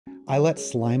I let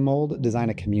slime mold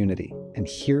design a community, and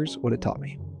here's what it taught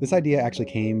me. This idea actually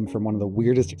came from one of the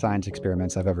weirdest science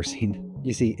experiments I've ever seen.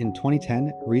 You see, in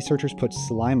 2010, researchers put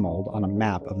slime mold on a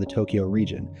map of the Tokyo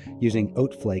region, using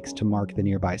oat flakes to mark the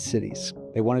nearby cities.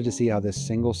 They wanted to see how this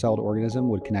single-celled organism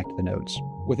would connect the nodes.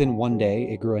 Within one day,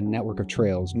 it grew a network of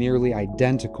trails nearly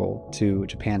identical to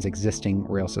Japan's existing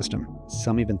rail system.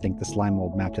 Some even think the slime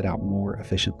mold mapped it out more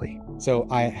efficiently. So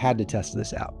I had to test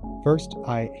this out. First,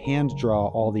 I hand draw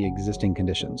all the existing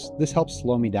conditions. This helps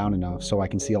slow me down enough so I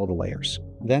can see all the layers.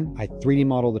 Then I 3D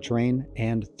model the terrain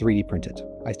and 3D print it.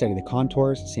 I study the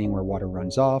contours, seeing where water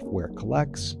runs off, where it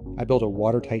collects. I build a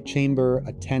watertight chamber,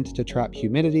 a tent to trap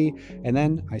humidity, and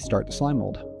then I start the slime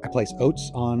mold. I place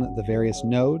oats on the various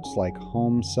nodes like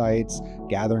home sites,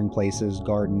 gathering places,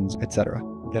 gardens, etc.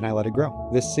 Then I let it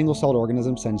grow. This single-celled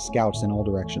organism sends scouts in all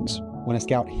directions. When a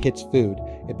scout hits food,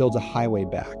 it builds a highway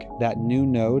back. That new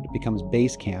node becomes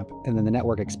base camp, and then the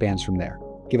network expands from there.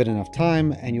 Give it enough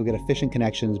time, and you'll get efficient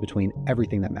connections between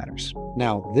everything that matters.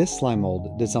 Now, this slime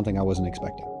mold did something I wasn't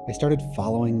expecting. I started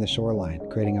following the shoreline,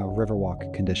 creating a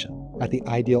riverwalk condition. At the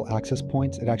ideal access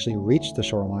points, it actually reached the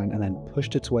shoreline and then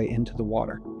pushed its way into the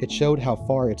water. It showed how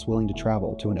far it's willing to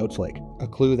travel to an oat flake, a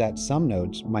clue that some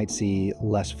nodes might see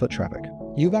less foot traffic.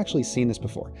 You've actually seen this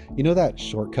before. You know that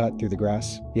shortcut through the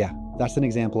grass? Yeah, that's an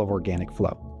example of organic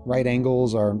flow. Right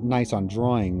angles are nice on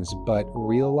drawings, but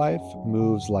real life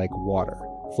moves like water,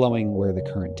 flowing where the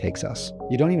current takes us.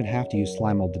 You don't even have to use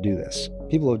slime mold to do this.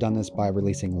 People have done this by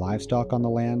releasing livestock on the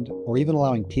land, or even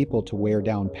allowing people to wear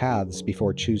down paths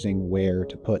before choosing where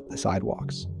to put the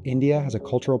sidewalks. India has a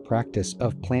cultural practice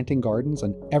of planting gardens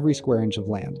on every square inch of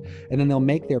land, and then they'll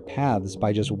make their paths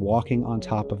by just walking on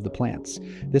top of the plants.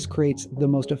 This creates the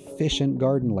most efficient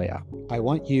garden layout. I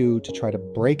want you to try to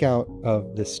break out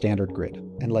of this standard grid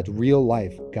and let real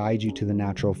life guide you to the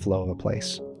natural flow of a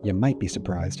place. You might be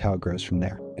surprised how it grows from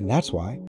there. And that's why